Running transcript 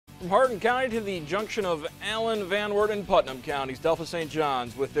From Hardin County to the junction of Allen, Van Wert, and Putnam counties, Delphos St.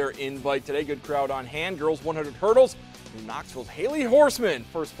 John's with their invite today. Good crowd on hand. Girls 100 hurdles. New Knoxville's Haley Horseman,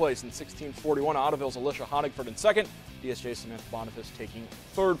 first place in 16:41. Ottoville's Alicia Honigford in second. DSJ Samantha Boniface taking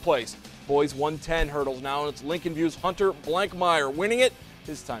third place. Boys 110 hurdles now, and it's Lincoln View's Hunter Blankmeyer winning it.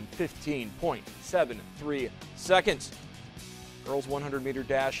 His time 15.73 seconds. Girls 100 meter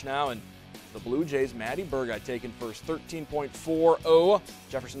dash now, and the Blue Jays' Maddie Burgott taking first, 13.40.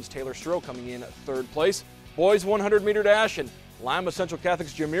 Jefferson's Taylor Stroh coming in third place. Boys 100 meter dash, and Lima Central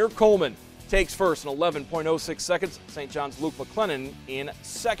Catholic's Jameer Coleman takes first in 11.06 seconds. St. John's Luke McLennan in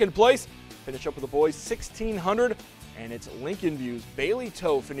second place. Finish up with the boys 1600, and it's Lincoln View's Bailey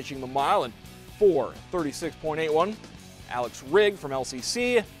Toe finishing the mile in 4:36.81. Alex Rigg from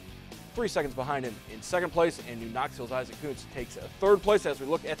LCC 3 seconds behind him in second place, and New Knoxville's Isaac Kuntz takes third place. As we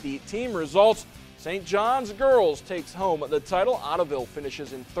look at the team results, St. John's girls takes home the title. Ottoville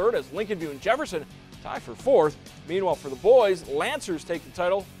finishes in third as Lincoln View and Jefferson tie for fourth. Meanwhile, for the boys, Lancers take the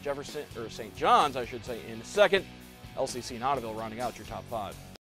title. St. John's, I should say, in second. LCC and Ottoville rounding out your top five.